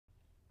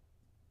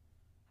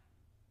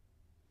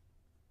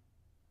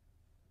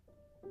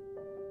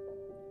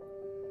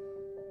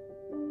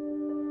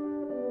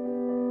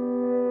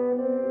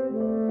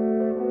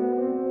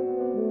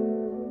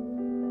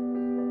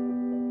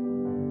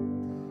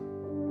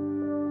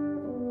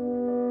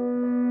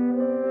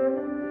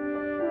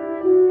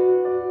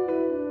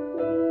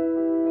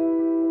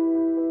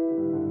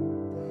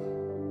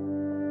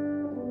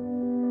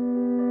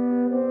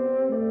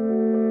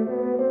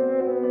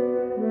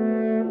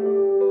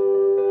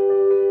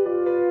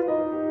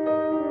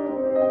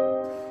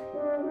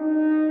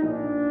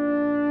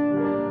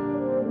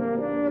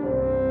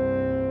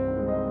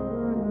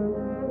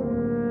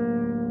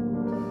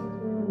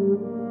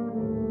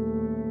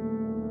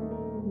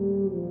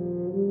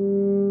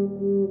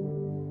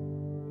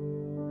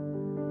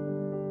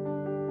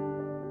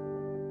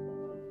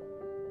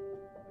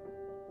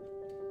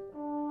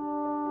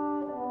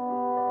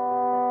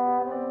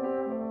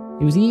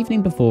It was the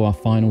evening before our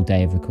final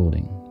day of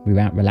recording. We were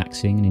out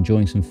relaxing and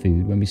enjoying some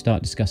food when we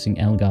started discussing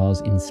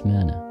Elgar's in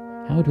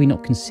Smyrna. How had we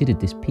not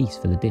considered this piece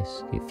for the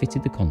disc? It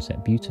fitted the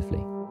concept beautifully.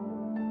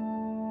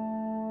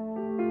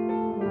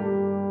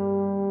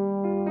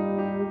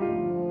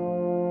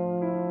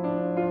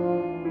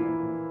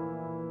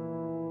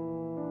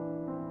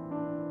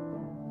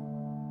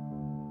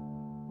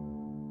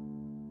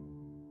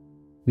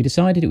 We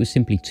decided it was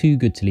simply too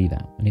good to leave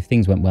out, and if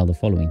things went well the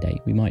following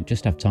day, we might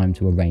just have time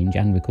to arrange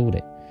and record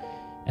it.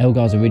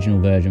 Elgar's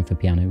original version for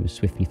piano was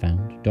swiftly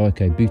found,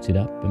 Dorico booted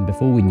up, and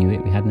before we knew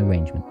it, we had an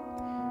arrangement.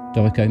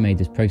 Dorico made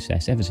this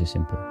process ever so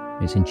simple.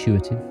 It's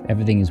intuitive,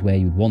 everything is where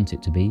you'd want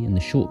it to be, and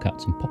the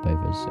shortcuts and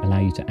popovers allow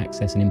you to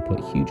access and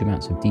input huge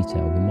amounts of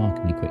detail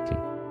remarkably quickly.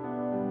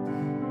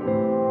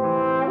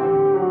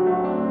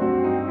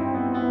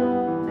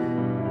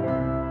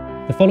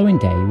 The following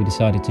day, we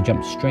decided to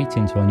jump straight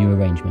into our new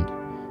arrangement.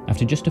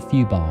 After just a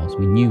few bars,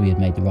 we knew we had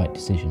made the right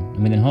decision,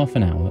 and within half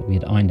an hour we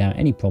had ironed out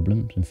any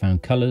problems and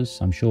found colours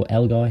I'm sure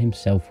Elgar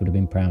himself would have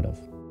been proud of.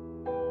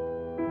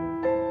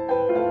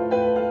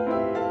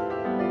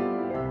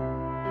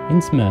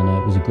 In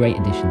Smyrna was a great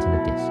addition to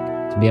the disc.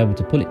 To be able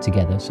to pull it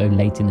together so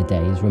late in the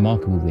day is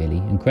remarkable really,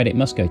 and credit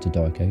must go to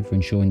Dorico for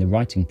ensuring the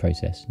writing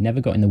process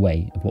never got in the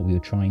way of what we were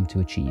trying to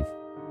achieve.